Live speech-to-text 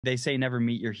They say never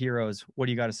meet your heroes. What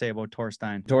do you got to say about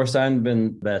Torstein? Torstein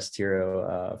been best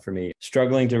hero for me.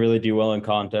 Struggling to really do well in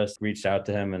contest, reached out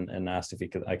to him and asked if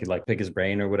I could like pick his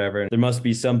brain or whatever. There must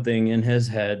be something in his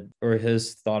head or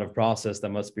his thought of process that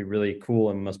must be really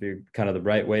cool and must be kind of the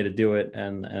right way to do it.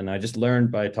 And I just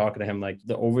learned by talking to him, like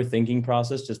the overthinking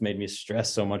process just made me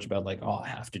stress so much about like, oh, I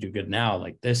have to do good now.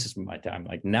 Like this is my time.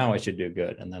 Like now I should do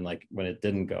good. And then like when it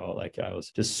didn't go, like I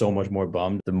was just so much more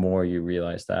bummed. The more you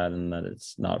realize that and that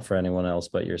it's not for anyone else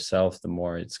but yourself, the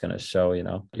more it's going to show, you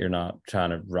know, you're not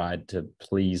trying to ride to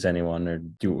please anyone or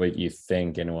do what you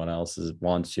think anyone else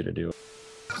wants you to do.